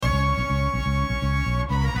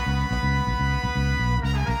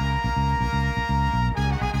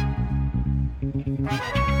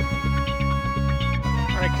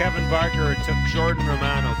Barker, it took Jordan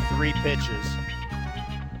Romano 3 pitches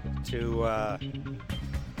to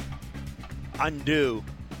undo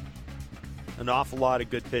an awful lot of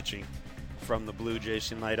good pitching from the Blue Jays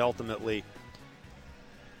tonight. Ultimately,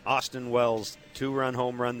 Austin Wells, 2-run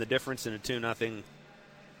home run, the difference in a 2-0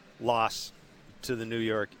 loss to the New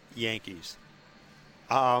York Yankees.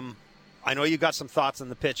 I know you got some thoughts on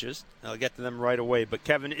the pitches. I'll get to them right away. But,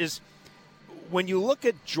 Kevin, when you look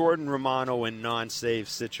at Jordan Romano in non-save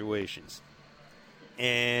situations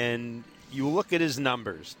and you look at his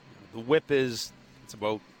numbers, the whip it's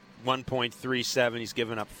about 1.37. He's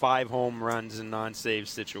given up 5 home runs in non-save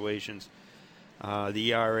situations.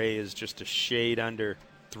 The ERA is just a shade under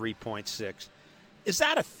 3.6. Is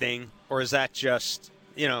that a thing, or is that just,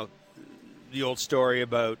 the old story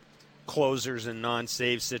about closers in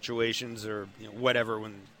non-save situations or whatever,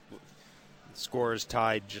 when the score is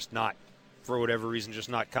tied, just not, for whatever reason, just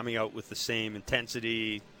not coming out with the same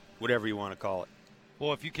intensity, whatever you want to call it?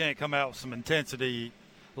 Well, if you can't come out with some intensity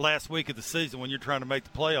last week of the season when you're trying to make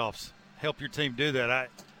the playoffs, help your team do that.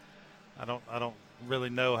 I don't really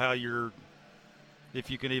know if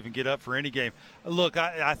you can even get up for any game. Look,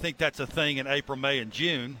 I think that's a thing in April, May, and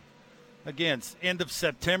June. Again, end of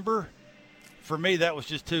September. For me, that was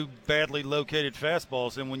just 2 badly located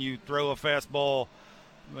fastballs. And when you throw a fastball,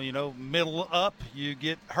 middle up, you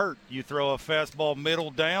get hurt. You throw a fastball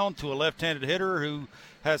middle down to a left-handed hitter who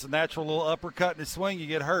has a natural little uppercut in his swing, you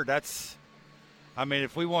get hurt.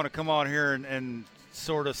 If we want to come on here and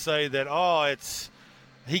sort of say that,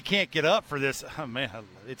 he can't get up for this,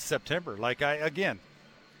 it's September.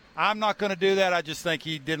 I'm not going to do that. I just think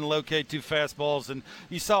he didn't locate 2 fastballs. And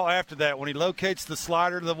you saw after that, when he locates the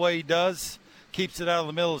slider the way he does, keeps it out of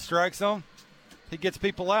the middle of the strike zone, he gets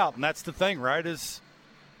people out. And that's the thing, right, is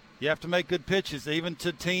you have to make good pitches, even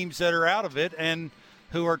to teams that are out of it and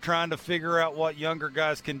who are trying to figure out what younger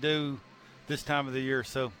guys can do this time of the year.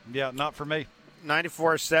 So, yeah, not for me.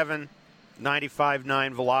 94.7,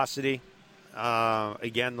 95.9 velocity.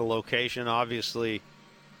 Again, the location, obviously,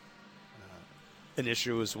 an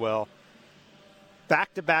issue as well.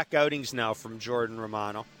 Back-to-back outings now from Jordan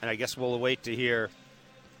Romano, and I guess we'll wait to hear.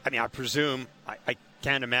 I presume, I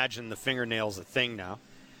can't imagine the fingernail's a thing now.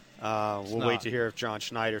 We'll wait to hear if John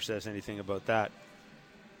Schneider says anything about that.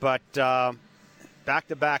 But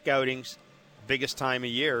back-to-back outings, biggest time of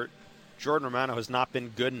year, Jordan Romano has not been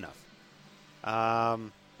good enough.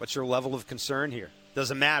 What's your level of concern here?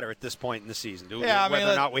 Doesn't matter at this point in the season, whether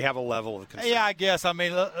or not we have a level of concern. Yeah, I guess.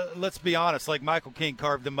 Let's be honest. Like Michael King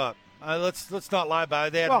carved them up. Let's not lie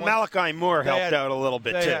about it. Malachi Moore helped out a little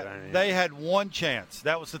bit, too. They had one chance.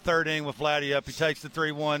 That was the 3rd inning with Vladdy up. He takes the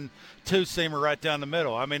 3-1 two-seamer right down the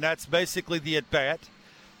middle. That's basically the at-bat.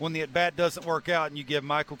 When the at-bat doesn't work out and you give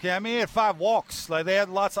Michael King, he had 5 walks. They had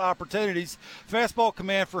lots of opportunities. Fastball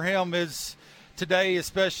command for him is today,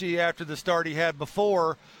 especially after the start he had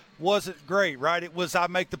before, wasn't great, right? It was, I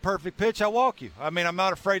make the perfect pitch, I walk you. I'm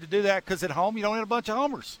not afraid to do that because at home you don't hit a bunch of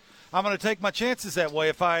homers. I'm going to take my chances that way.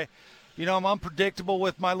 If I'm unpredictable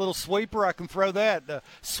with my little sweeper, I can throw that.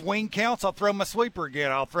 Swing counts, I'll throw my sweeper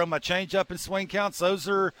again. I'll throw my changeup in swing counts. Those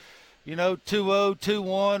are, 2-0,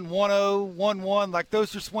 2-1, 1-0, 1-1.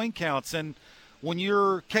 Those are swing counts. And when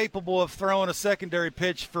you're capable of throwing a secondary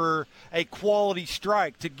pitch for a quality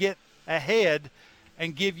strike to get ahead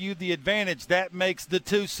and give you the advantage, that makes the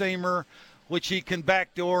two-seamer, which he can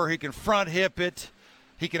backdoor, he can front hip it,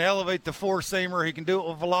 he can elevate the four-seamer, he can do it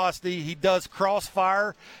with velocity, he does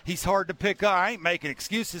crossfire, he's hard to pick up. I ain't making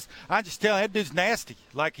excuses. I'm just telling you, that dude's nasty.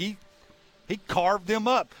 He carved them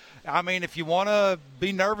up. If you want to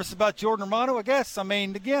be nervous about Jordan Romano, I guess.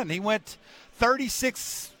 Again, he went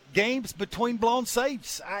 36 games between blown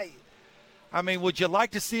saves. Would you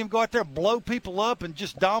like to see him go out there and blow people up and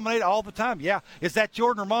just dominate all the time? Yeah. Is that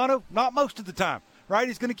Jordan Romano? Not most of the time, right?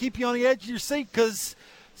 He's going to keep you on the edge of your seat because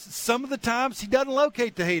some of the times he doesn't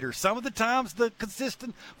locate the heater. Some of the times the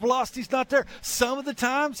consistent velocity's not there. Some of the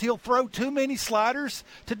times he'll throw too many sliders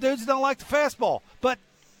to dudes that don't like the fastball. But,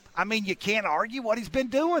 you can't argue what he's been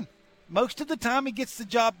doing. Most of the time he gets the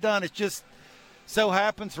job done. It just so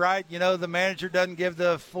happens, right? The manager doesn't give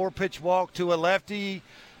the 4-pitch walk to a lefty,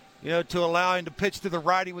 to allow him to pitch to the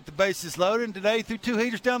righty with the bases loaded. And today he threw 2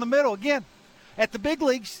 heaters down the middle. Again, at the big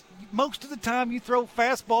leagues, most of the time you throw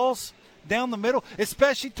fastballs down the middle,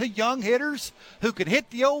 especially to young hitters who can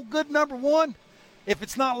hit the old good number 1. If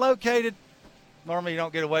it's not located, normally you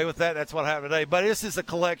don't get away with that. That's what happened today. But this is a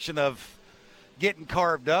collection of getting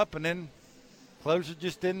carved up, and then closer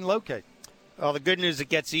just didn't locate. Well, the good news, it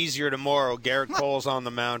gets easier tomorrow. Garrett Cole's on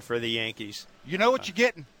the mound for the Yankees. You know what you're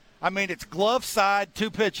getting. I mean, it's glove side,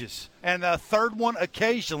 2 pitches. And the third one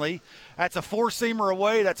occasionally, that's a 4-seamer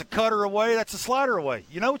away, that's a cutter away, that's a slider away.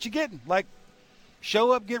 You know what you're getting. Like,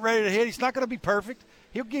 show up, get ready to hit. He's not going to be perfect.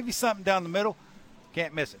 He'll give you something down the middle.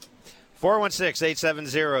 Can't miss it.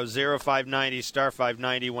 416-870-0590, star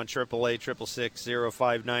 590,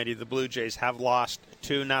 1-888-666-0590. The Blue Jays have lost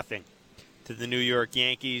 2-0 to the New York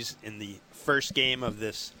Yankees in the first game of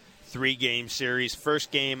this 3-game series,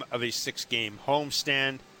 first game of a 6-game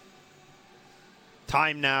homestand.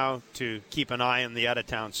 Time now to keep an eye on the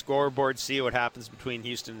out-of-town scoreboard, see what happens between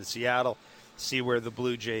Houston and Seattle, see where the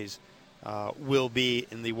Blue Jays will be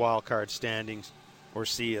in the wild card standings, or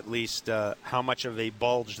see at least how much of a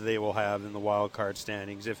bulge they will have in the wild card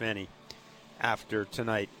standings, if any, after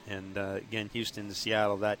tonight. And again, Houston to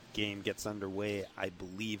Seattle, that game gets underway, I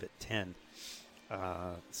believe, at 10.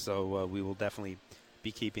 So we will definitely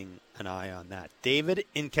be keeping an eye on that. David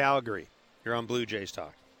in Calgary, you're on Blue Jays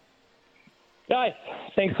Talk. Guys,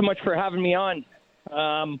 thanks so much for having me on.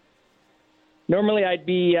 Normally I'd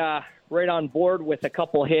be right on board with a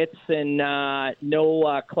couple hits and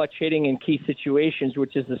no clutch hitting in key situations,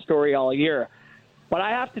 which is the story all year. But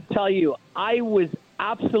I have to tell you, I was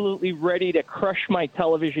absolutely ready to crush my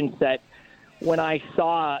television set when I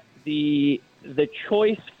saw the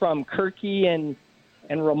choice from Kirky and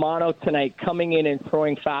Romano tonight coming in and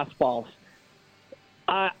throwing fastballs.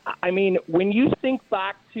 I mean, when you think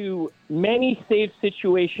back to many save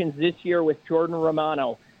situations this year with Jordan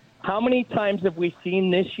Romano, how many times have we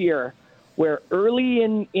seen this year where early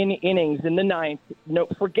in innings in the ninth,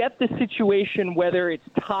 forget the situation whether it's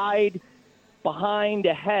tied, behind,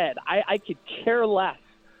 ahead. I could care less,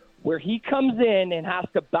 where he comes in and has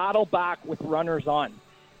to battle back with runners on.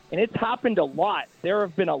 And it's happened a lot. There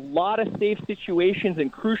have been a lot of save situations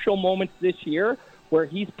and crucial moments this year where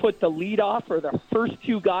he's put the leadoff or the first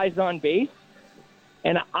 2 guys on base.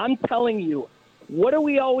 And I'm telling you, what do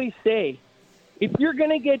we always say? If you're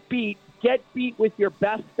going to get beat with your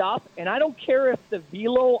best stuff. And I don't care if the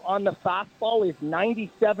velo on the fastball is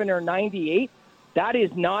 97 or 98. That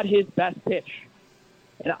is not his best pitch.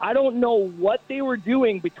 And I don't know what they were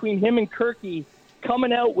doing between him and Kirky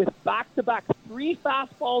coming out with back-to-back 3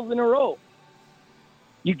 fastballs in a row.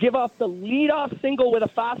 You give up the leadoff single with a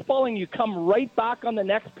fastball, and you come right back on the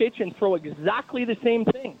next pitch and throw exactly the same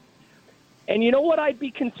thing. And you know what I'd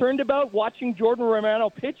be concerned about watching Jordan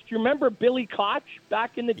Romano pitch? Do you remember Billy Koch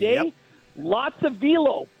back in the day? Yep. Lots of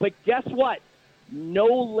velo, but guess what? No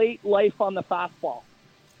late life on the fastball.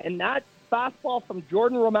 And that fastball from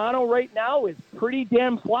Jordan Romano right now is pretty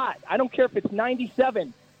damn flat. I don't care if it's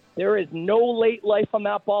 97. There is no late life on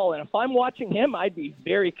that ball. And if I'm watching him, I'd be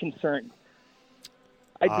very concerned.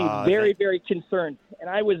 Very concerned. And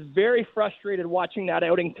I was very frustrated watching that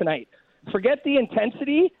outing tonight. Forget the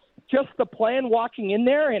intensity, just the plan walking in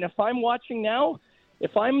there. And if I'm watching now,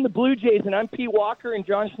 if I'm the Blue Jays and I'm Pete Walker and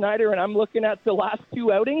John Schneider and I'm looking at the last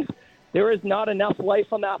 2 outings, there is not enough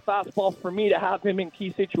life on that fastball for me to have him in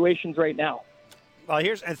key situations right now. Well,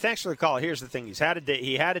 and thanks for the call. Here's the thing.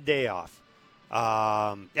 He had a day off.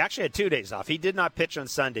 He actually had 2 days off. He did not pitch on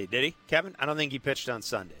Sunday, did he, Kevin? I don't think he pitched on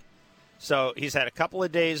Sunday. So he's had a couple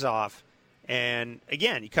of days off, and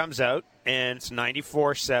again, he comes out, and it's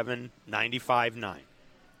 94-7, 95-9.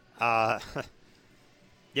 I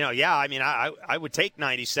mean, I would take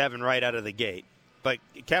 97 right out of the gate. But,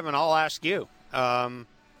 Kevin, I'll ask you.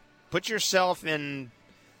 Put yourself in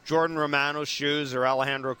Jordan Romano's shoes or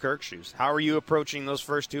Alejandro Kirk's shoes. How are you approaching those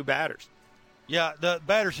first 2 batters? Yeah, the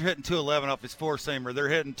batters are hitting 211 off his 4-seamer. They're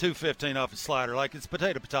hitting 215 off his slider, like it's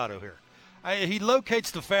potato here. He locates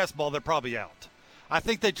the fastball, they're probably out. I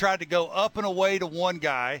think they tried to go up and away to one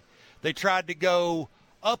guy. They tried to go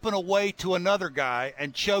up and away to another guy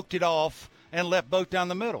and choked it off and left both down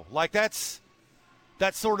the middle. Like that's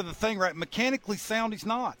sort of the thing, right? Mechanically sound, he's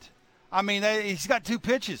not. I mean, he's got 2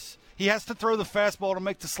 pitches. He has to throw the fastball to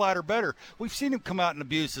make the slider better. We've seen him come out and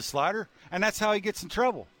abuse the slider, and that's how he gets in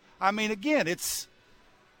trouble. I mean, again,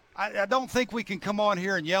 I don't think we can come on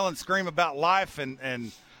here and yell and scream about life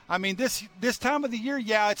and I mean, this time of the year,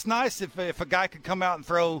 yeah, it's nice if a guy could come out and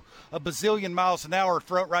throw a bazillion miles an hour,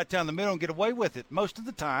 throw it right down the middle and get away with it. Most of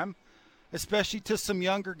the time, especially to some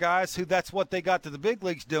younger guys who that's what they got to the big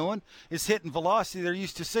leagues doing, is hitting velocity. They're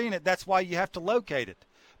used to seeing it. That's why you have to locate it.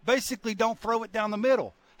 Basically, don't throw it down the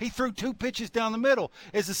middle. He threw 2 pitches down the middle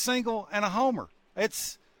as a single and a homer.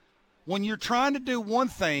 It's when you're trying to do one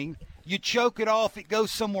thing, you choke it off, it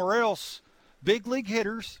goes somewhere else. Big league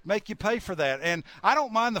hitters make you pay for that. And I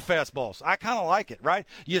don't mind the fastballs. I kind of like it, right?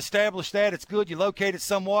 You establish that. It's good. You locate it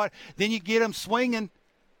somewhat. Then you get them swinging.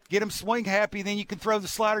 Get him swing happy, then you can throw the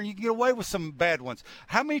slider and you can get away with some bad ones.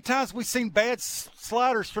 How many times have we seen bad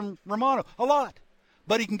sliders from Romano? A lot.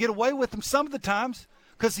 But he can get away with them some of the times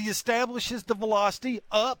because he establishes the velocity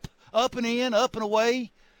up and in, up and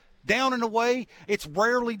away, down and away. It's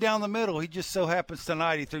rarely down the middle. He just so happens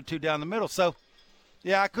tonight he threw 2 down the middle. So,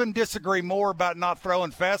 yeah, I couldn't disagree more about not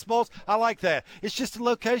throwing fastballs. I like that. It's just the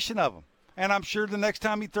location of them. And I'm sure the next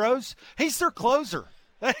time he throws, he's their closer.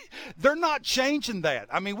 They're not changing that.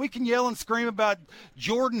 I mean, we can yell and scream about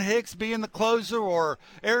Jordan Hicks being the closer or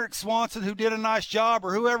Eric Swanson, who did a nice job,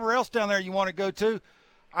 or whoever else down there you want to go to.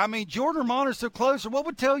 I mean, Jordan Romano's their closer. What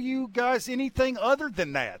would tell you guys anything other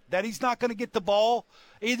than that? That he's not going to get the ball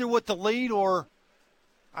either with the lead or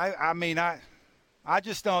I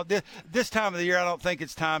just don't. This time of the year, I don't think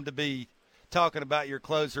it's time to be talking about your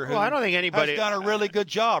closer who I don't think anybody has done a really good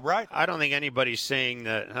job, right? I don't think anybody's saying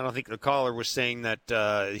that. I don't think the caller was saying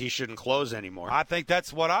that he shouldn't close anymore. I think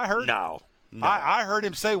that's what I heard. No. I heard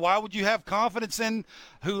him say, why would you have confidence in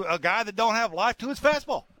a guy that don't have life to his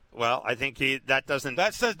fastball? Well, I think that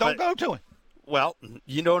says don't go to him. Well,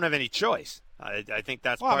 you don't have any choice. I think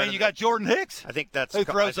that's part of you got Jordan Hicks. I think that's who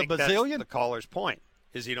throws a bazillion. That's the caller's point,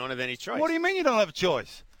 is you don't have any choice. What do you mean you don't have a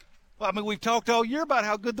choice? Well, I mean, we've talked all year about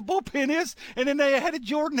how good the bullpen is, and then they added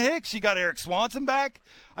Jordan Hicks. You got Eric Swanson back.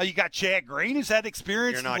 You got Chad Green, who's had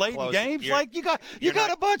experience in late in games. You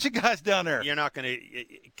got a bunch of guys down there. You're not going to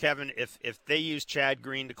 – Kevin, if they use Chad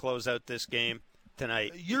Green to close out this game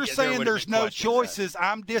tonight – You're saying there's no choices.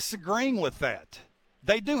 I'm disagreeing with that.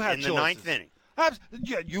 They do have choices. In the ninth inning.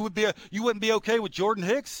 You wouldn't be okay with Jordan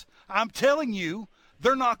Hicks? I'm telling you,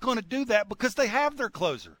 they're not going to do that because they have their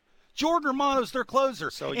closer. Jordan Romano's their closer.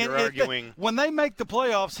 So you're arguing. When they make the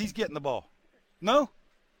playoffs, he's getting the ball. No?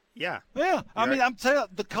 Yeah. Yeah. I mean, I'm telling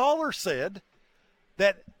you, the caller said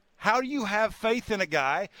that how do you have faith in a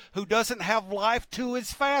guy who doesn't have life to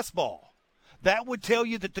his fastball? That would tell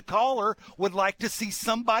you that the caller would like to see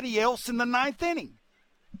somebody else in the ninth inning.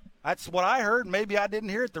 That's what I heard. Maybe I didn't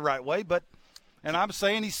hear it the right way, and I'm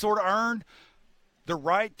saying he sort of earned the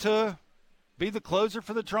right to be the closer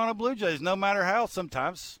for the Toronto Blue Jays, no matter how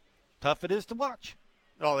sometimes tough it is to watch.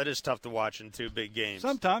 Oh, it is tough to watch in 2 big games.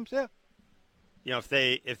 Sometimes, yeah. You know,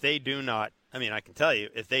 if they do not, I mean, I can tell you,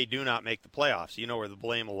 if they do not make the playoffs, you know where the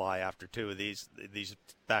blame will lie after 2 of these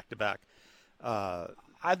back-to-back.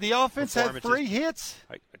 The offense had 3 hits.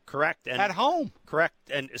 Correct. And at home. Correct.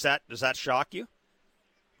 And does that shock you?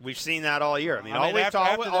 We've seen that all year. I mean,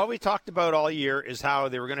 all we talked about all year is how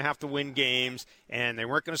they were going to have to win games and they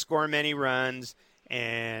weren't going to score many runs.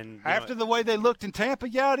 And after the way they looked in Tampa,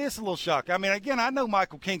 yeah, it is a little shock. I mean, again, I know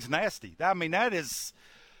Michael King's nasty. I mean, that's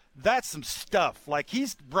some stuff. Like,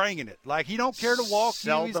 he's bringing it. Like, he don't care to walk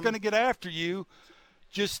you. He's going to get after you.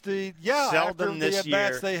 Just after the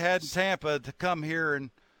at-bats they had in Tampa to come here and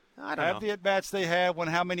have the at-bats they had when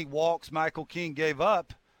how many walks Michael King gave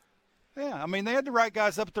up. Yeah, I mean, they had the right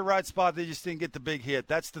guys up at the right spot. They just didn't get the big hit.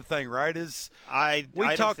 That's the thing, right?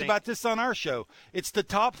 We talked about this on our show. It's the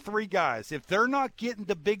top 3 guys. If they're not getting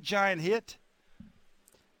the big giant hit,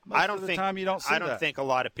 I don't think a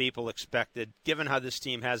lot of people expected, given how this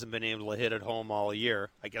team hasn't been able to hit at home all year,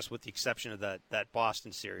 I guess with the exception of that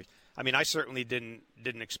Boston series. I mean, I certainly didn't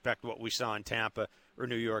expect what we saw in Tampa or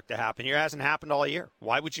New York to happen here. It hasn't happened all year.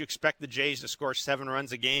 Why would you expect the Jays to score 7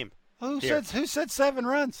 runs a game? Who said 7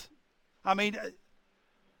 runs? I mean,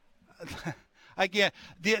 again,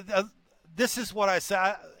 this is what I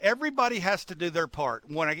say. Everybody has to do their part.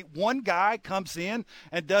 When one guy comes in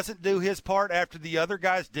and doesn't do his part after the other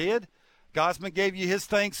guys did, Gosman gave you his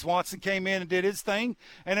thing, Swanson came in and did his thing,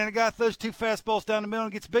 and then a guy throws 2 fastballs down the middle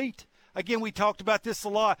and gets beat. Again, we talked about this a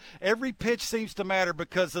lot. Every pitch seems to matter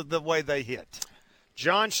because of the way they hit.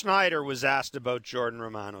 John Schneider was asked about Jordan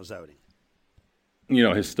Romano's outing. You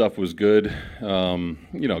know, his stuff was good.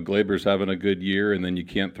 Glaber's having a good year, and then you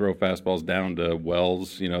can't throw fastballs down to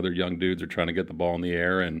Wells. You know, they're young dudes are trying to get the ball in the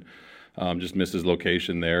air and just missed his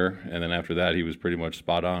location there. And then after that, he was pretty much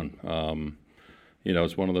spot on.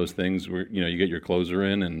 It's one of those things where, you get your closer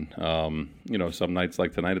in and, some nights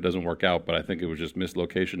like tonight it doesn't work out. But I think it was just missed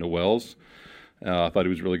location to Wells. I thought he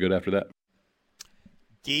was really good after that.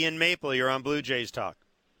 Ian Maple, you're on Blue Jays Talk.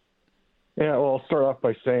 Yeah, well, I'll start off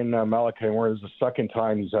by saying Malachi Moore is the second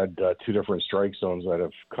time he's had 2 different strike zones that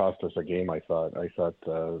have cost us a game, I thought.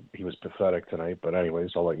 He was pathetic tonight. But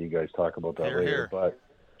anyways, I'll let you guys talk about that later. But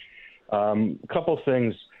a couple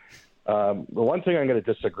things. The one thing I'm going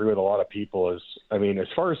to disagree with a lot of people is, I mean, as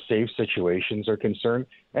far as save situations are concerned,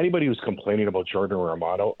 anybody who's complaining about Jordan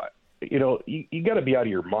Romano, you got to be out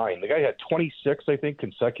of your mind. The guy had 26, I think,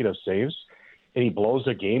 consecutive saves, and he blows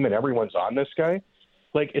a game, and everyone's on this guy.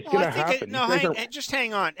 Like, it's going to happen. Just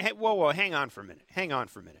hang on. Whoa, hang on for a minute. I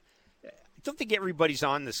don't think everybody's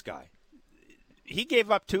on this guy. He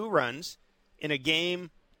gave up 2 runs in a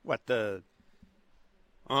game,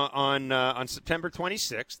 on September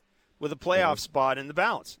 26th, with a playoff spot in the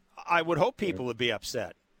balance. I would hope people would be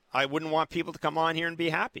upset. I wouldn't want people to come on here and be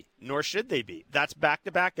happy, nor should they be. That's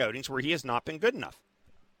back-to-back outings where he has not been good enough.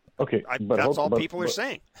 Okay, that's all people are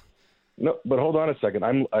saying. No, but hold on a second.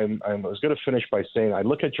 I was going to finish by saying I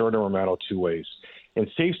look at Jordan Romano 2 ways.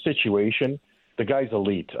 In safe situation, the guy's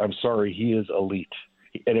elite. I'm sorry, he is elite.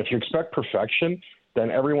 And if you expect perfection,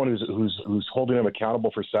 then everyone who's holding him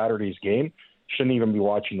accountable for Saturday's game shouldn't even be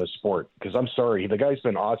watching the sport. Because I'm sorry, the guy's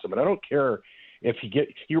been awesome, and I don't care if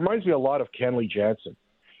he reminds me a lot of Kenley Jansen.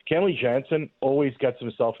 Kenley Jansen always gets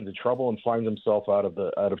himself into trouble and finds himself out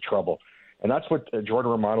of trouble, and that's what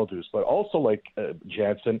Jordan Romano does. But also, like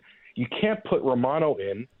Jansen, you can't put Romano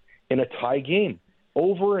in a tie game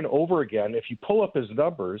over and over again. If you pull up his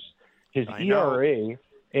numbers, his ERA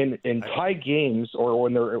in tie games or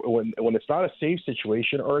when it's not a safe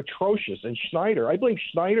situation are atrocious. And Schneider, I blame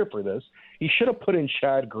Schneider for this. He should have put in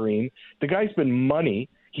Chad Green. The guy's been money.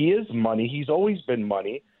 He is money. He's always been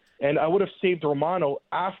money. And I would have saved Romano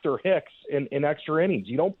after Hicks in extra innings.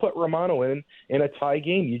 You don't put Romano in a tie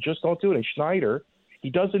game. You just don't do it. And Schneider,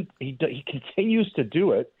 he continues to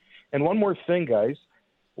do it. And one more thing, guys.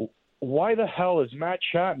 Why the hell is Matt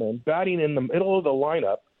Chapman batting in the middle of the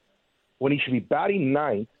lineup when he should be batting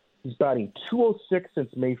ninth? He's batting .206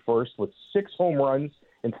 since May 1st with 6 home runs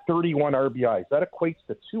and 31 RBIs. That equates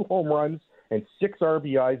to 2 home runs and 6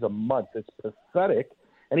 RBIs a month. It's pathetic.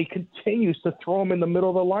 And he continues to throw him in the middle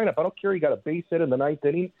of the lineup. I don't care. He got a base hit in the 9th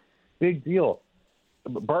inning. Big deal.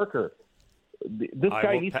 Barker, this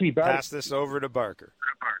guy needs to be batting. Pass this over to Barker.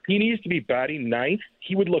 He needs to be batting ninth.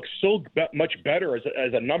 He would look so much better as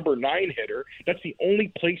a number 9 hitter. That's the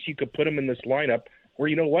only place you could put him in this lineup where,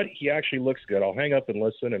 you know what, he actually looks good. I'll hang up and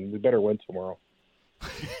listen, and we better win tomorrow.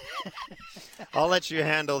 I'll let you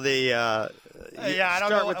handle the I don't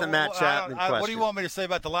start know with the Matt Chapman question. What do you want me to say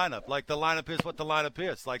about the lineup? Like, the lineup is what the lineup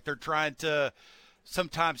is. Like, they're trying to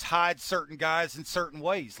sometimes hide certain guys in certain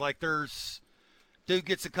ways. Like, dude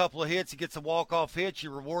gets a couple of hits, he gets a walk-off hit,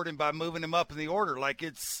 you reward him by moving him up in the order. Like,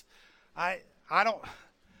 Matt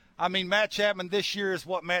Chapman this year is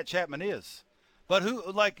what Matt Chapman is. But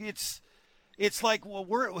it's like, well,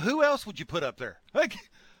 who else would you put up there? Like,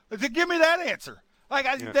 give me that answer.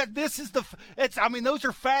 Those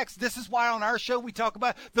are facts. This is why on our show we talk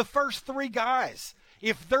about the first 3 guys.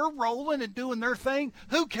 If they're rolling and doing their thing,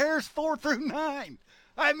 who cares 4 through 9?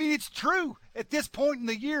 I mean, it's true at this point in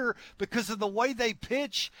the year because of the way they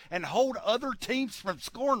pitch and hold other teams from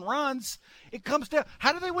scoring runs. It comes down.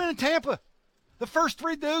 How did they win in Tampa? The first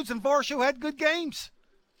 3 dudes in Varsho had good games,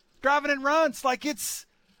 driving in runs. Like,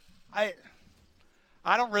 I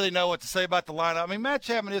don't really know what to say about the lineup. I mean, Matt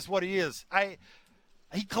Chapman is what he is.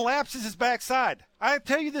 He collapses his backside. I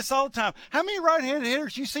tell you this all the time. How many right-handed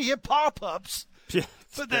hitters you see hit pop-ups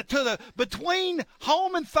between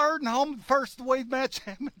home and third and home and first the way Matt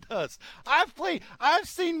Chapman does? I've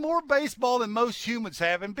seen more baseball than most humans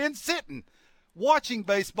have and been sitting watching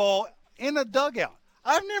baseball in a dugout.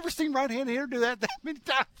 I've never seen right-handed hitter do that many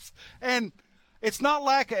times. And it's not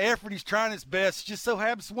lack of effort. He's trying his best. It just so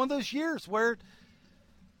happens it's one of those years where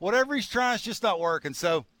whatever he's trying is just not working.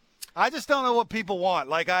 So I just don't know what people want.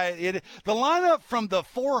 Like, the lineup from the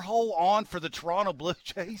 4-hole on for the Toronto Blue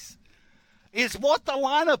Jays is what the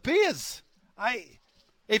lineup is.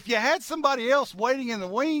 If you had somebody else waiting in the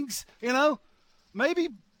wings, maybe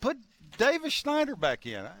put Davis Schneider back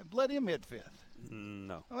in. Let him hit 5th.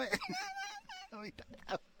 No.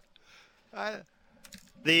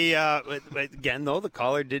 Again, though, the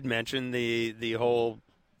caller did mention the whole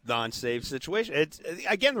non-save situation. It's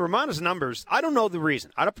again, Romano's numbers, I don't know the reason.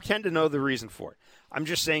 I don't pretend to know the reason for it. I'm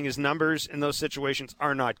just saying his numbers in those situations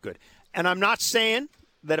are not good. And I'm not saying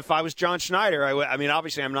that if I was John Schneider,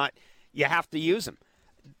 obviously I'm not, you have to use him.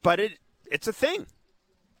 But it's a thing.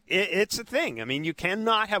 It's a thing. I mean, you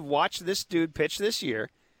cannot have watched this dude pitch this year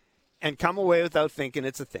and come away without thinking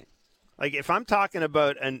it's a thing. Like, if I'm talking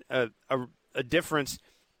about a difference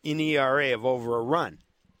in ERA of over a run,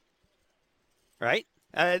 right?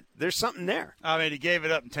 There's something there. I mean, he gave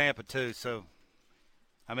it up in Tampa too. So,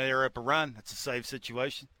 they were up a run. That's a safe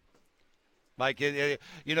situation. Like,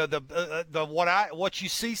 what you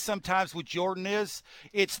see sometimes with Jordan is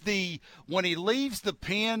it's when he leaves the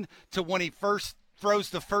pen to when he first throws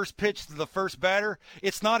the first pitch to the first batter.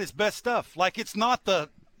 It's not his best stuff. Like, it's not the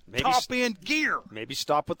top end gear. Maybe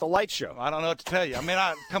stop with the light show. I don't know what to tell you. I mean,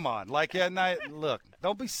 come on. Like, look,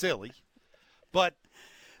 don't be silly, but.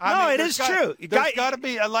 It is true. There's got to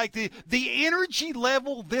be like the energy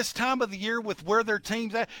level this time of the year with where their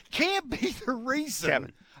team's at can't be the reason.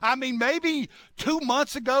 Kevin. I mean, maybe 2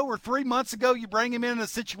 months ago or 3 months ago, you bring him in a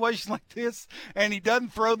situation like this, and he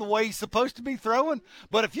doesn't throw the way he's supposed to be throwing.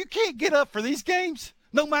 But if you can't get up for these games,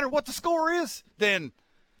 no matter what the score is, then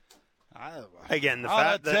again, the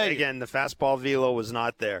fastball velo was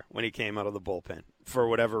not there when he came out of the bullpen for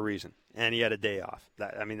whatever reason, and he had a day off.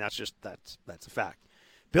 That's a fact.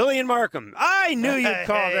 Billy and Markham, I knew you'd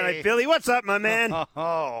call tonight. Billy, what's up, my man?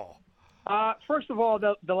 First of all,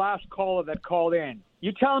 the last caller that called in.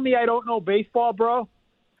 You telling me I don't know baseball, bro?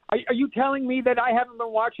 Are you telling me that I haven't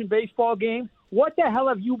been watching baseball games? What the hell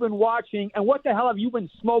have you been watching, and what the hell have you been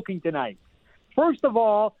smoking tonight? First of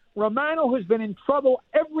all, Romano has been in trouble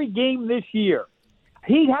every game this year.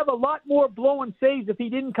 He'd have a lot more blowing saves if he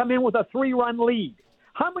didn't come in with a 3-run lead.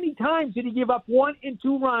 How many times did he give up 1 and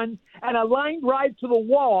 2 runs and a line drive to the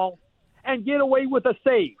wall and get away with a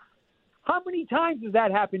save? How many times has that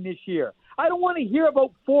happened this year? I don't want to hear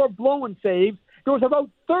about 4 blowing saves. There was about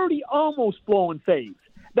 30 almost blown saves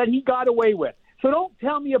that he got away with. So don't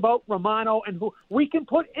tell me about Romano and who. We can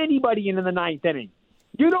put anybody in the 9th inning.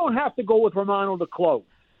 You don't have to go with Romano to close.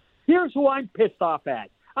 Here's who I'm pissed off at.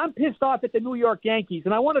 I'm pissed off at the New York Yankees,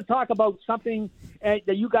 and I want to talk about something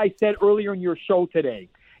that you guys said earlier in your show today.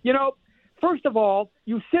 You know, first of all,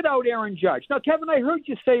 you sit out Aaron Judge. Now, Kevin, I heard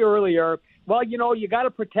you say earlier, well, you know, you got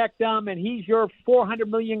to protect him, and he's your $400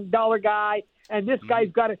 million guy, and this guy's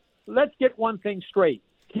got to. Let's get one thing straight.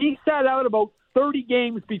 He sat out about 30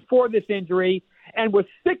 games before this injury, and with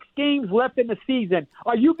 6 games left in the season,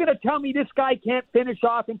 are you going to tell me this guy can't finish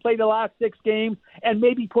off and play the last 6 games and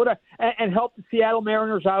maybe and help the Seattle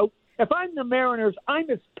Mariners out? If I'm the Mariners, I'm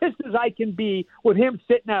as pissed as I can be with him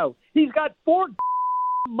sitting out. He's got 4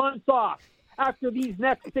 months off after these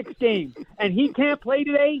next 6 games, and he can't play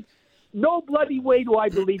today? No bloody way do I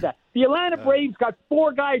believe that. The Atlanta Braves got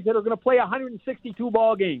 4 guys that are going to play 162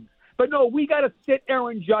 ball games. But no, we got to sit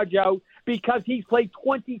Aaron Judge out because he's played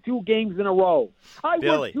 22 games in a row.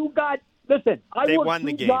 Billy, they won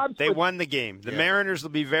the game. They won the game. The Mariners will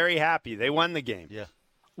be very happy. They won the game. Yeah.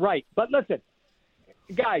 Right. But listen,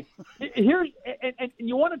 guys, here's and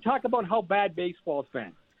you want to talk about how bad baseball's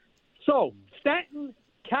been. So, Stanton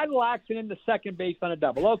Cadillacs in the second base on a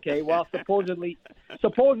double. Okay, well, supposedly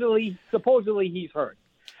he's hurt.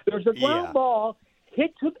 There's a ground ball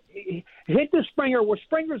hit the Springer, where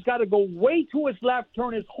Springer's got to go way to his left,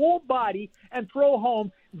 turn his whole body, and throw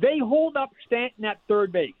home. They hold up Stanton at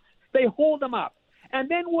third base. They hold him up. And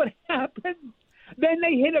then what happens? Then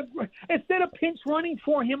they hit instead of pinch running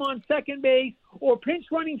for him on second base or pinch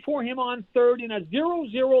running for him on third in a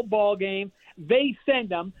 0-0 ball game, they send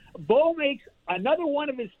him. Bo makes another one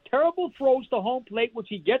of his terrible throws to home plate, which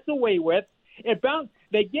he gets away with.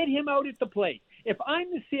 They get him out at the plate. If I'm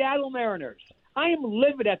the Seattle Mariners, I am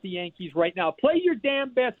livid at the Yankees right now. Play your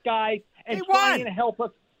damn best guys and try and help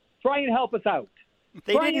us out.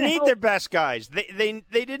 They didn't need their best guys. They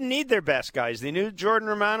didn't need their best guys. They knew Jordan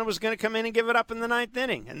Romano was going to come in and give it up in the 9th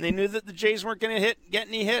inning, and they knew that the Jays weren't going to get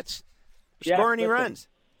any hits, score any runs.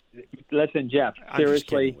 Listen, Jeff.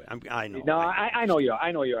 Seriously, I know. No, I know you.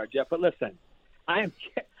 I know you are, Jeff. But listen,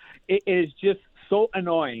 it is just so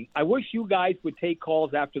annoying. I wish you guys would take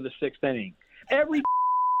calls after the 6th inning. Every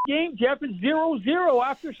game, Jeff, is 0-0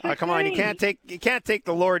 after 6 come on, you can't take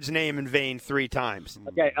the Lord's name in vain 3 times.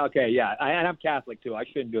 Okay, yeah, and I'm Catholic too. I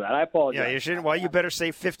shouldn't do that. I apologize. Yeah, you shouldn't. Well, you better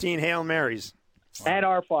say 15 Hail Marys. And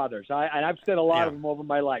Our Fathers. I've said a lot of them over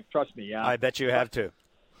my life. Trust me. Yeah. I bet you have too.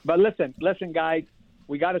 But listen, guys,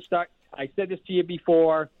 we got to start. I said this to you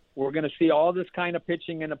before. We're going to see all this kind of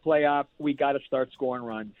pitching in the playoffs. We got to start scoring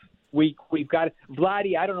runs. We've got to,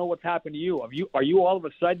 Vladdy. I don't know what's happened to you. Are you all of a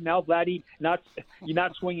sudden now, Vladdy? You're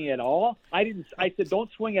not swinging at all. I said don't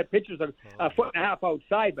swing at pitchers a foot and a half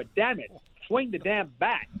outside. But damn it, swing the damn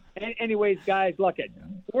bat. Anyways, guys, look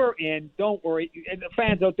we're in. Don't worry. And the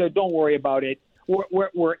fans out there, don't worry about it.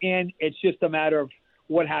 We're in. It's just a matter of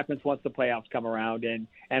what happens once the playoffs come around, and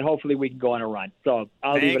hopefully we can go on a run. So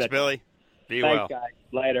I'll leave it at Billy. Be Thanks, well. guys.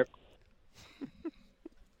 Later.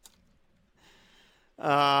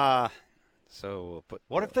 So we'll put.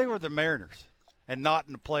 What if they were the Mariners and not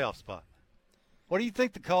in the playoff spot? What do you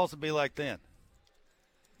think the calls would be like then?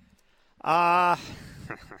 Look,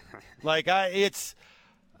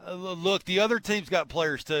 the other team's got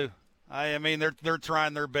players too. I mean, they're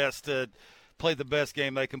trying their best to play the best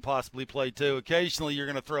game they can possibly play too. Occasionally, you're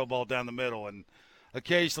going to throw a ball down the middle, and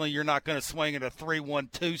occasionally, you're not going to swing at a 3-1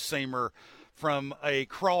 2-seamer from a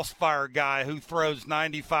crossfire guy who throws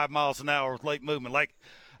 95 miles an hour with late movement. Like,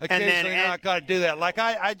 occasionally and not got to do that. Like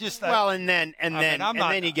then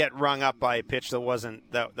you get rung up by a pitch that wasn't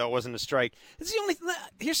a strike. It's the only.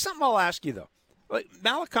 Here's something I'll ask you though. Like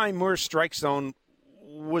Malachi Moore's strike zone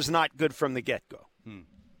was not good from the get-go.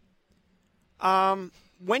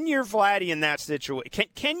 When you're Vladdy in that situation,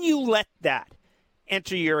 can you let that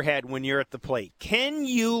enter your head when you're at the plate? Can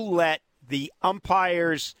you let the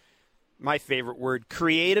umpire's, my favorite word,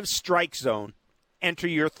 creative strike zone enter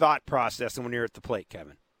your thought process when you're at the plate,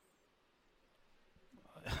 Kevin?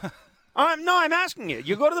 No, I'm asking you.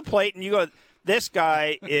 You go to the plate and you go, this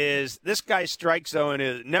guy's strike zone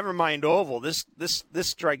is, never mind oval. This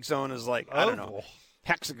strike zone is like, I don't know,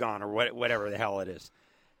 hexagon or whatever the hell it is.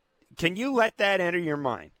 Can you let that enter your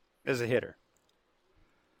mind as a hitter?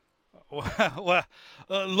 Well,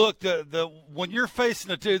 look, when you're facing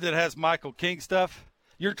a dude that has Michael King stuff,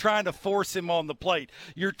 you're trying to force him on the plate.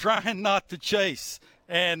 You're trying not to chase.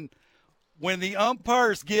 And when the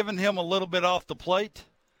umpire's giving him a little bit off the plate,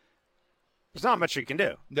 there's not much you can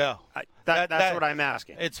do. No. That's what I'm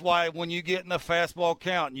asking. It's why when you get in a fastball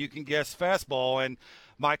count, you can guess fastball. And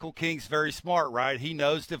Michael King's very smart, right? He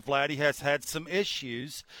knows that Vladdy has had some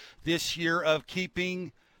issues this year of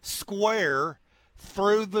keeping square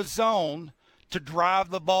through the zone to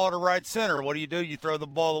drive the ball to right center. What do? You throw the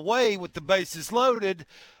ball away with the bases loaded,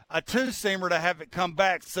 a two-seamer to have it come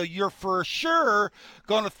back. So you're for sure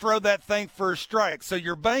going to throw that thing for a strike. So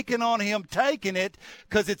you're banking on him taking it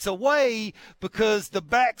because it's away, because the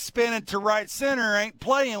back spinning to right center ain't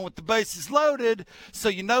playing with the bases loaded. So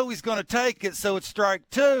you know he's going to take it, so it's strike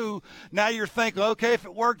two. Now you're thinking, okay, if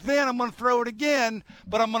it worked then, I'm going to throw it again,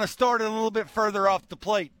 but I'm going to start it a little bit further off the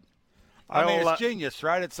plate. I mean, it's genius,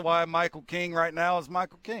 right? It's why Michael King right now is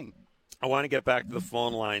Michael King. I want to get back to the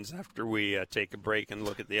phone lines after we take a break and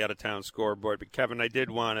look at the out-of-town scoreboard. But Kevin, I did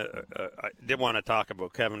want to talk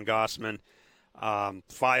about Kevin Gossman.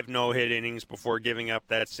 5 no-hit innings before giving up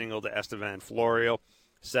that single to Estevan Florio.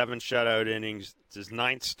 7 shutout innings. It's his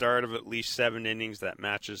 9th start of at least 7 innings. That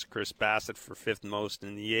matches Chris Bassett for 5th most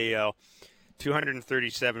in the AL.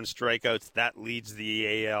 237 strikeouts. That leads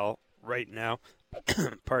the AL right now.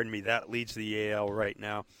 Pardon me. That leads the AL right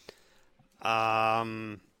now.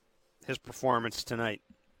 His performance tonight.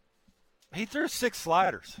 He threw 6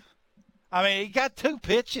 sliders. I mean, he got 2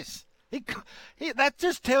 pitches. That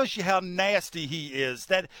just tells you how nasty he is.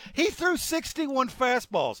 That he threw 61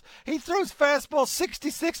 fastballs. He throws fastballs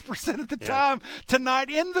 66% of the time tonight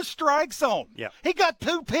in the strike zone. Yeah. He got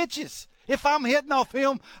 2 pitches. If I'm hitting off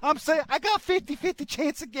him, I'm saying I got 50-50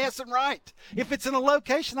 chance of guessing right. If it's in a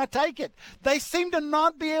location, I take it. They seem to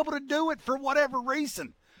not be able to do it for whatever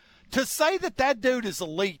reason. To say that dude is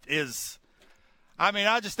elite is, I mean,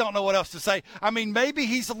 I just don't know what else to say. I mean, maybe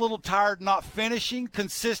he's a little tired not finishing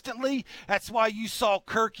consistently. That's why you saw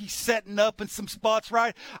Kirky setting up in some spots,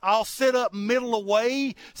 right? I'll sit up middle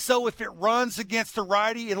away, so if it runs against the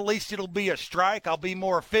righty, at least it'll be a strike. I'll be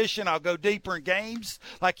more efficient. I'll go deeper in games.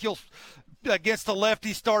 Like you'll against the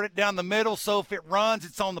lefty, start it down the middle, so if it runs,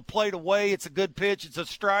 it's on the plate away, it's a good pitch, it's a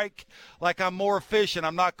strike. Like I'm more efficient.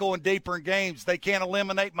 I'm not going deeper in games. They can't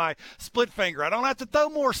eliminate my split finger. I don't have to throw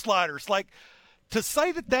more sliders. Like, to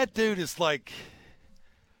say that dude is like,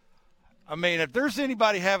 I mean, if there's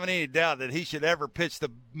anybody having any doubt that he should ever pitch the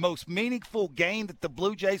most meaningful game that the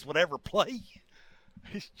Blue Jays would ever play,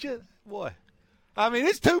 it's just, boy. I mean,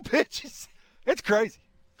 it's 2 pitches. It's crazy.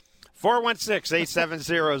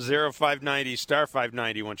 416-870-0590, star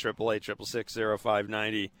 590,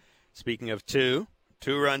 1-888-666-0590. Speaking of 2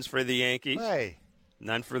 runs for the Yankees. Hey.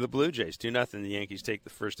 None for the Blue Jays. 2-0. The Yankees take the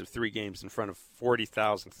first of 3 games in front of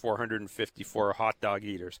 40,454 hot dog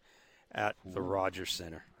eaters at the Rogers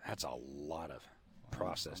Center. That's a lot of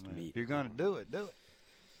processed meat. If you're going to do it, do it.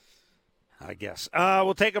 I guess.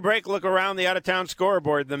 We'll take a break, look around the out-of-town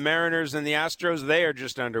scoreboard. The Mariners and the Astros, they are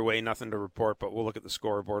just underway. Nothing to report, but we'll look at the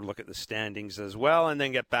scoreboard, look at the standings as well, and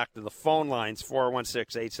then get back to the phone lines,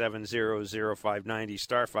 416-870-0590,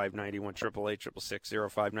 star 590,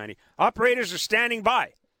 1-888-666-0590. Operators are standing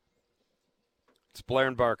by. It's Blair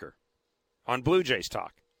and Barker on Blue Jays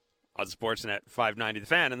Talk on Sportsnet 590, The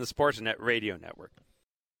Fan, and the Sportsnet Radio Network.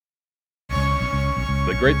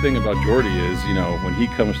 The great thing about Jordy is, when he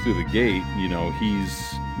comes through the gate,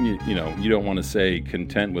 he's, you don't want to say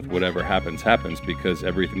content with whatever happens, because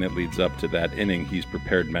everything that leads up to that inning, he's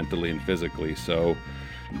prepared mentally and physically. So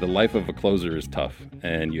the life of a closer is tough,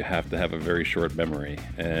 and you have to have a very short memory.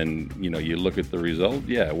 And, you look at the result,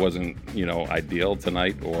 it wasn't, ideal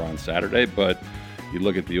tonight or on Saturday, but you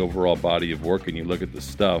look at the overall body of work and you look at the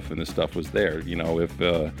stuff, and the stuff was there.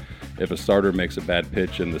 If a starter makes a bad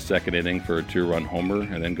pitch in the second inning for a 2-run homer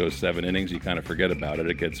and then goes 7 innings, you kind of forget about it.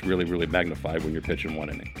 It gets really, really magnified when you're pitching 1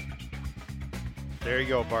 inning. There you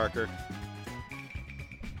go, Barker.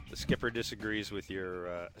 The skipper disagrees with your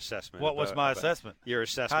assessment. What was my assessment? Your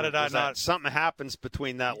assessment. How did I not? Something happens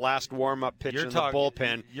between that last warm-up pitch in the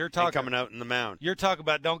bullpen and coming out in the mound. You're talking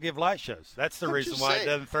about don't give light shows. That's the reason why it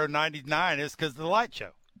doesn't throw 99 is because of the light show.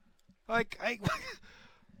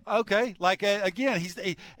 Okay. Again,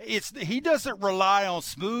 he doesn't rely on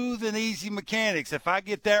smooth and easy mechanics. If I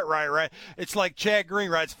get that right, it's like Chad Green,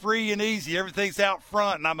 right? It's free and easy. Everything's out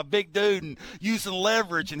front, and I'm a big dude and using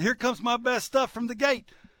leverage, and here comes my best stuff from the gate.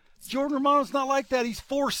 Jordan Romano's not like that. He's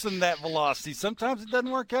forcing that velocity. Sometimes it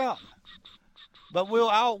doesn't work out. But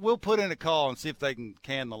we'll put in a call and see if they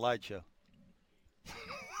can the light show.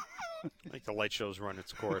 I think the light show's run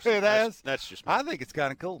its course. It has. That's just me. I think it's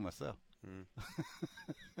kind of cool myself.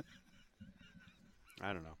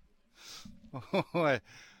 I don't know.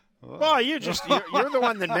 Well, you're the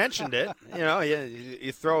one that mentioned it.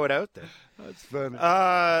 You throw it out there. That's funny.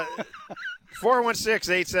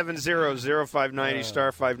 416-870-0590,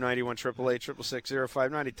 star 591,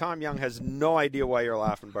 888-666-0590. Tom Young has no idea why you're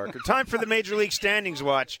laughing, Barker. Time for the Major League Standings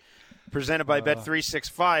Watch, presented by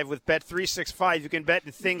Bet365. With Bet365, you can bet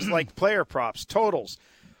in things like player props, totals,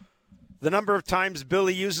 the number of times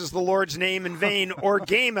Billy uses the Lord's name in vain, or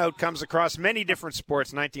game outcomes across many different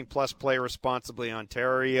sports. 19-plus, play responsibly.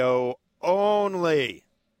 Ontario only.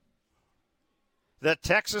 The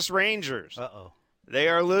Texas Rangers. They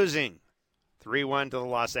are losing 3-1 to the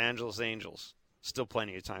Los Angeles Angels. Still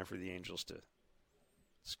plenty of time for the Angels to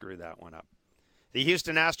screw that one up. The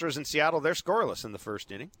Houston Astros in Seattle, they're scoreless in the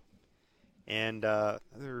first inning. And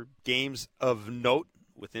other games of note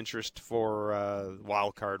with interest for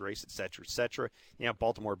wild card race, et cetera, et cetera.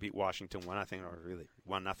 Baltimore beat Washington 1-0, or really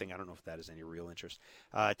 1-0. I don't know if that is any real interest.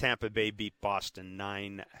 Tampa Bay beat Boston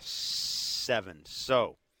 9-7.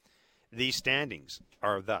 So the standings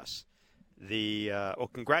are thus.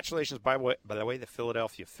 Congratulations, by the way, the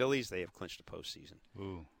Philadelphia Phillies. They have clinched a postseason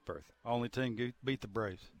berth. Only team beat the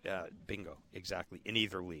Braves. Bingo, exactly. In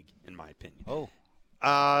either league, in my opinion. Great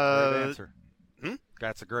answer.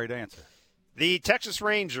 That's a great answer. The Texas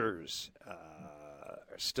Rangers are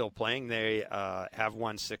still playing. They have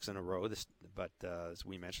won 6 in a row, but as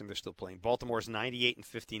we mentioned, they're still playing. Baltimore's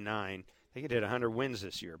 98-59. They could hit 100 wins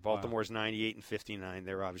this year. Baltimore's 98-59.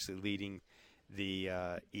 They're obviously leading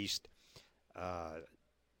the East.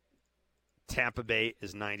 Tampa Bay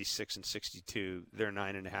is 96-62. They're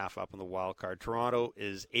 9.5 up on the wild card. Toronto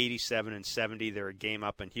is 87-70. They're a game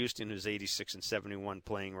up, and Houston, who's 86-71,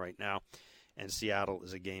 playing right now. And Seattle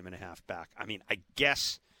is a game and a half back. I mean, I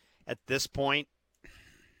guess at this point,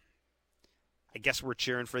 we're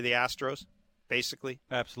cheering for the Astros, basically.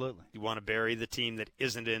 Absolutely. You want to bury the team that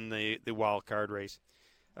isn't in the wild card race,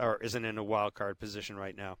 or isn't in a wild card position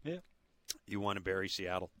right now. Yeah. You want to bury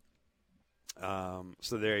Seattle.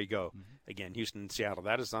 So there you go. Again, Houston and Seattle.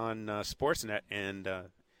 That is on Sportsnet, and there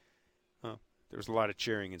was a lot of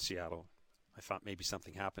cheering in Seattle. I thought maybe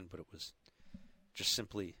something happened, but it was just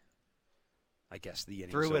simply, I guess, the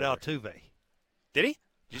innings threw it over. Altuve. Did he?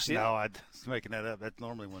 Did you see No, I was making that up. That's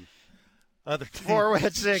normally when other teams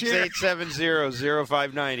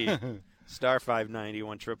 416-870-0590. Star 590,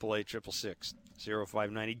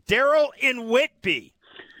 1-888-666-0590. Daryl in Whitby.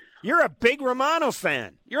 You're a big Romano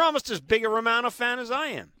fan. You're almost as big a Romano fan as I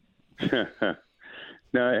am.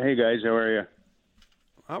 No, hey, guys, how are you?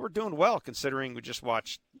 Well, we're doing well, considering we just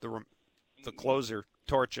watched the closer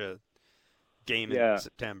Torcha game in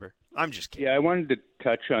September. I'm just kidding. Yeah, I wanted to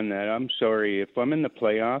touch on that. I'm sorry. If I'm in the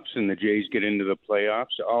playoffs and the Jays get into the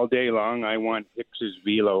playoffs, all day long I want Hicks's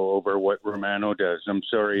velo over what Romano does. I'm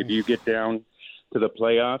sorry. If you get down to the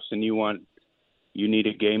playoffs and you need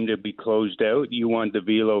a game to be closed out, you want the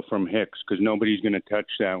velo from Hicks, because nobody's going to touch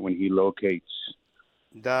that when he locates.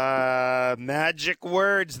 The magic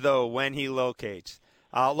words, though, when he locates.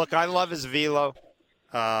 Look, I love his velo,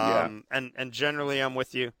 and generally I'm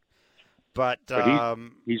with you. But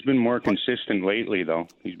he's been more consistent lately, though.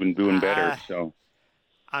 He's been doing better. So,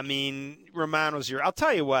 I mean, Romano's here. I'll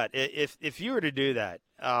tell you what. If you were to do that,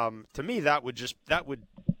 to me that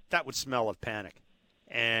would smell of panic.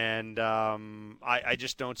 And I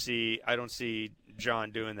just don't see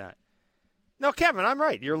John doing that. No, Kevin, I'm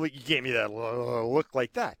right. You gave me that look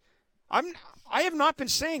like that. I have not been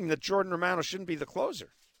saying that Jordan Romano shouldn't be the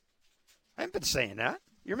closer. I haven't been saying that.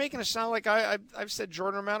 You're making it sound like I've said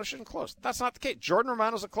Jordan Romano shouldn't close. That's not the case. Jordan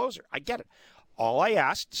Romano's a closer. I get it. All I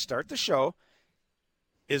asked to start the show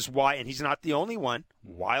is why, and he's not the only one,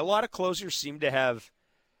 why a lot of closers seem to have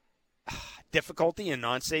difficulty in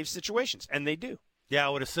non-save situations, and they do. Yeah, I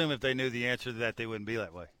would assume if they knew the answer to that, they wouldn't be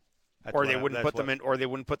that way. Or they wouldn't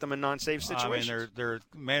put them in non-save situations. I mean, their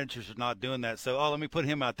managers are not doing that. So, let me put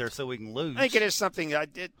him out there so we can lose. I think it is something.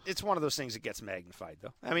 It's one of those things that gets magnified,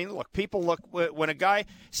 though. I mean, look, people look when a guy.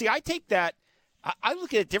 See, I take that. I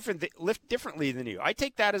look at it differently than you. I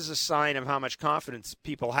take that as a sign of how much confidence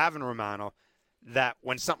people have in Romano. That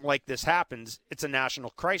when something like this happens, it's a national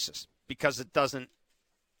crisis because it doesn't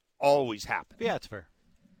always happen. Yeah, it's fair.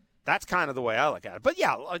 That's kind of the way I look at it. But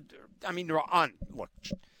yeah, I mean, look.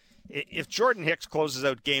 If Jordan Hicks closes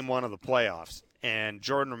out game one of the playoffs and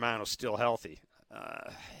Jordan Romano's still healthy,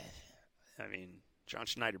 I mean, John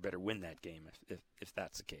Schneider better win that game if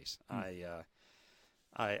that's the case. I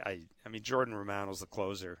mean, Jordan Romano's the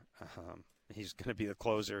closer. He's going to be the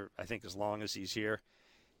closer, I think, as long as he's here.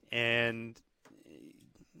 And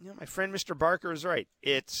my friend Mr. Barker is right.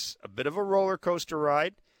 It's a bit of a roller coaster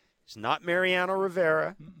ride. He's not Mariano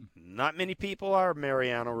Rivera. Not many people are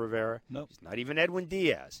Mariano Rivera. Nope. He's not even Edwin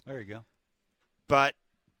Diaz. There you go. But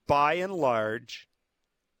by and large,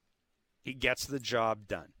 he gets the job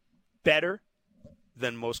done. Better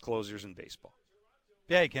than most closers in baseball.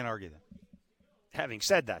 Yeah, you can't argue that. Having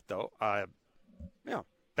said that, though,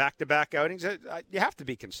 back-to-back outings, you have to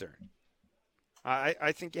be concerned.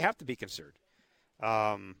 I think you have to be concerned.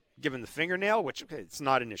 Given the fingernail, which, okay, it's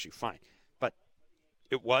not an issue, fine.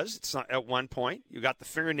 It's not at one point. You got the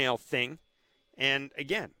fingernail thing. And,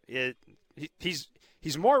 again, he's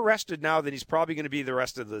more rested now than he's probably going to be the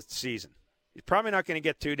rest of the season. He's probably not going to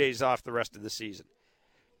get 2 days off the rest of the season.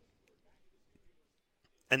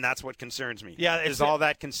 And that's what concerns me. Yeah, is all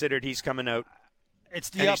that considered, he's coming out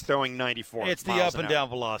he's throwing 94 It's the up and down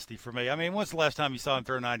velocity for me. I mean, when's the last time you saw him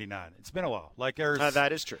throw 99? It's been a while.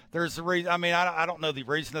 That is true. There's a reason. I mean, I don't know the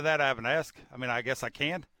reason of that. I haven't asked. I mean, I guess I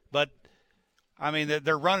can. But, I mean,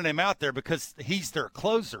 they're running him out there because he's their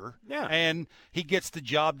closer. Yeah. And he gets the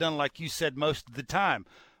job done, like you said, most of the time.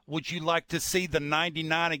 Would you like to see the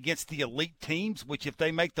 99 against the elite teams, which if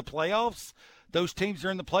they make the playoffs, those teams are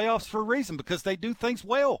in the playoffs for a reason because they do things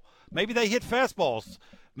well. Maybe they hit fastballs.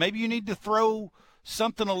 Maybe you need to throw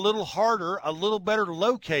something a little harder, a little better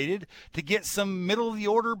located to get some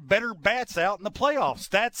middle-of-the-order better bats out in the playoffs.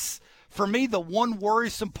 That's, for me, the one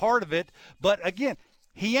worrisome part of it. But, again,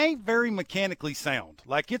 he ain't very mechanically sound.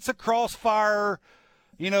 Like, it's a crossfire,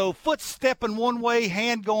 foot stepping one way,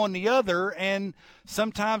 hand going the other, and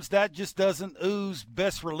sometimes that just doesn't ooze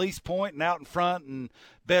best release point and out in front and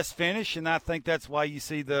best finish, and I think that's why you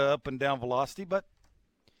see the up and down velocity. But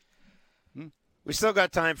we still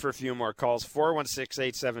got time for a few more calls.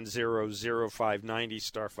 416-870-0590,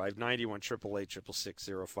 star 590,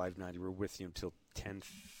 1-888-666-0590. We're with you until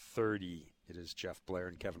 10:30. It is Jeff Blair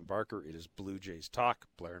and Kevin Barker. It is Blue Jays Talk.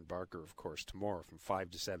 Blair and Barker, of course, tomorrow from 5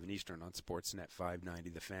 to 7 Eastern on Sportsnet 590,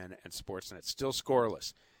 The Fan, and Sportsnet. Still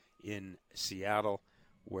scoreless in Seattle,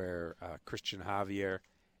 where Christian Javier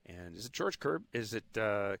and is it George Kirby? Is it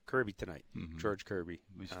Kirby tonight? Mm-hmm. George Kirby.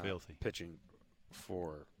 He's filthy. Pitching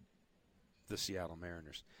for the Seattle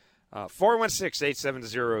Mariners.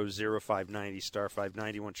 416-870-0590, star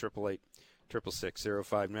 590,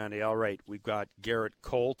 1-888-666-0590. All right, we've got Garrett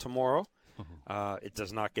Cole tomorrow. It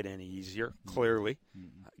does not get any easier, clearly.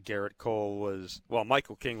 Garrett Cole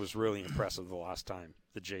Michael King was really impressive the last time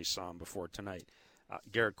the Jays saw him before tonight.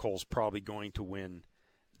 Garrett Cole's probably going to win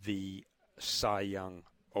the Cy Young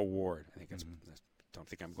Award. I don't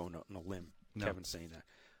think I'm going out on a limb, no. Kevin saying that.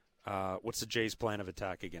 What's the Jays' plan of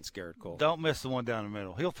attack against Garrett Cole? Don't miss the one down the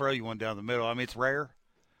middle. He'll throw you one down the middle. I mean, it's rare,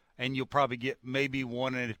 and you'll probably get maybe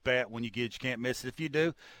one in at bat when you can't miss it.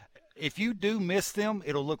 If you do miss them,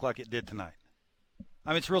 it'll look like it did tonight.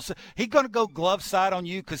 I mean, it's real. He's going to go glove side on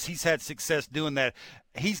you because he's had success doing that.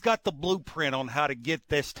 He's got the blueprint on how to get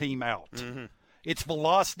this team out. Mm-hmm. It's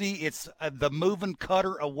velocity. It's the moving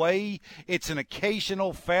cutter away. It's an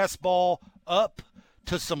occasional fastball up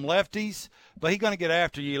to some lefties, but he's going to get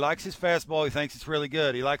after you. He likes his fastball. He thinks it's really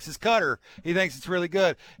good. He likes his cutter. He thinks it's really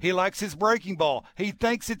good. He likes his breaking ball. He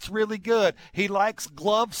thinks it's really good. He likes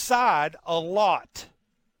glove side a lot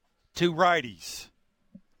to righties.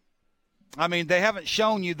 I mean, they haven't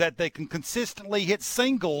shown you that they can consistently hit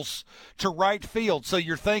singles to right field. So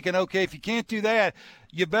you're thinking, okay, if you can't do that,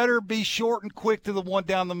 you better be short and quick to the one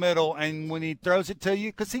down the middle. And when he throws it to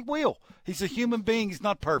you, because he will. He's a human being. He's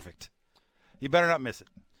not perfect. You better not miss it.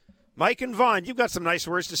 Mike and Vaughn, you've got some nice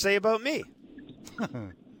words to say about me.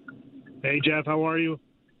 Hey, Jeff, how are you?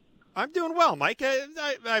 I'm doing well, Mike.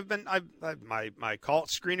 My call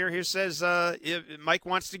screener here says Mike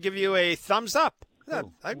wants to give you a thumbs up.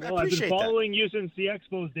 cool. I Well, I've been appreciate that. following you since the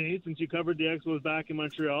Expos days, since you covered the Expos back in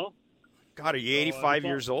Montreal. God, are you 85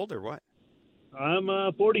 years old or what?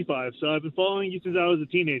 I'm 45, so I've been following you since I was a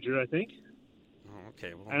teenager, I think. Oh,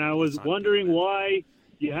 okay. Well, And I was wondering why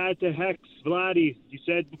you had to hex Vladdy. You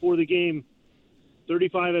said before the game,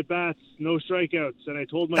 35 at-bats, no strikeouts. And I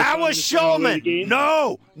told my that son was this morning Shulman. after the game-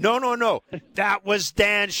 No. That was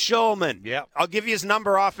Dan Shulman. Yep. I'll give you his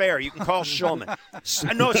number off air. You can call Shulman.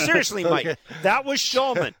 No, seriously, Mike. Okay. That was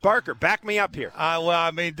Shulman. Barker, back me up here. Well,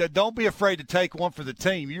 I mean, don't be afraid to take one for the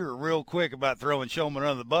team. You were real quick about throwing Shulman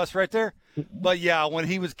under the bus right there. But, yeah, when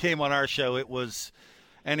he came on our show, it was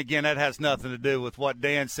 – and, again, that has nothing to do with what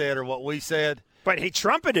Dan said or what we said. But he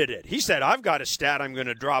trumpeted it. He said, I've got a stat I'm going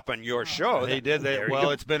to drop on your show. He did that.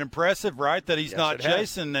 Well, it's been impressive, right, that he's not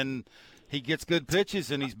chasing and he gets good pitches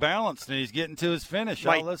and he's balanced and he's getting to his finish,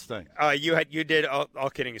 Mike, all this thing. You did, all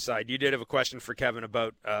kidding aside, you did have a question for Kevin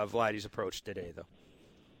about Vladdy's approach today, though.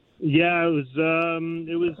 Yeah,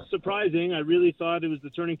 it was surprising. I really thought it was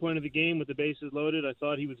the turning point of the game with the bases loaded. I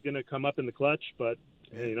thought he was going to come up in the clutch, but,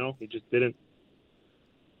 he just didn't.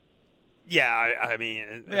 Yeah, I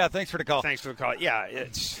mean. Yeah, thanks for the call. Thanks for the call. Yeah,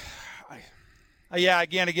 it's.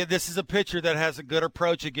 Again, this is a pitcher that has a good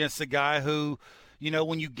approach against a guy who,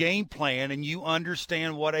 when you game plan and you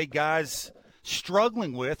understand what a guy's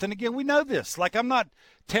struggling with. And, again, we know this. Like, I'm not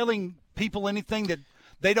telling people anything that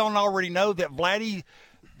they don't already know, that Vladdy –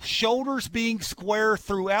 shoulders being square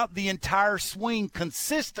throughout the entire swing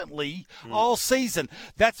consistently all season.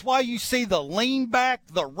 That's why you see the lean back,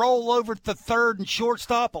 the roll over to third and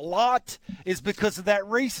shortstop a lot is because of that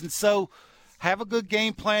reason. So have a good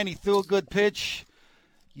game plan. He threw a good pitch.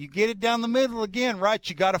 You get it down the middle again, right?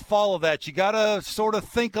 You got to follow that. You got to sort of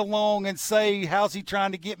think along and say, how's he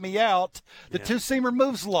trying to get me out? The two-seamer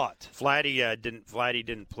moves a lot. Vladdy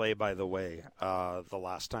didn't play, by the way, the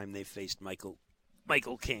last time they faced Michael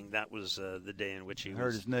King. That was the day in which he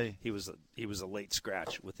hurt his knee. He was a late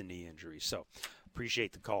scratch with a knee injury. So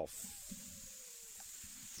appreciate the call.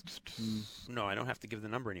 No, I don't have to give the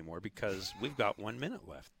number anymore because we've got 1 minute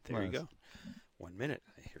left. There you go. 1 minute.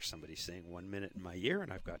 I hear somebody saying 1 minute in my ear,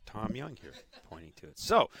 and I've got Tom Young here pointing to it.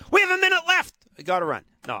 So we have a minute left. I got to run.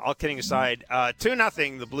 No, all kidding aside,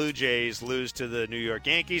 2-0. The Blue Jays lose to the New York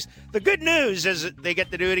Yankees. The good news is that they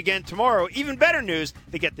get to do it again tomorrow. Even better news,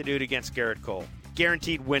 they get to do it against Garrett Cole.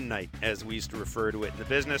 Guaranteed win night, as we used to refer to it in the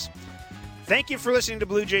business. Thank you for listening to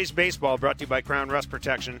Blue Jays Baseball, brought to you by Crown Rust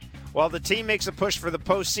Protection. While the team makes a push for the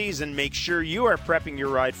postseason, make sure you are prepping your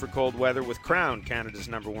ride for cold weather with Crown, Canada's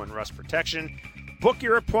 #1 rust protection. Book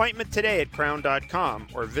your appointment today at crown.com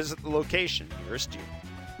or visit the location nearest you.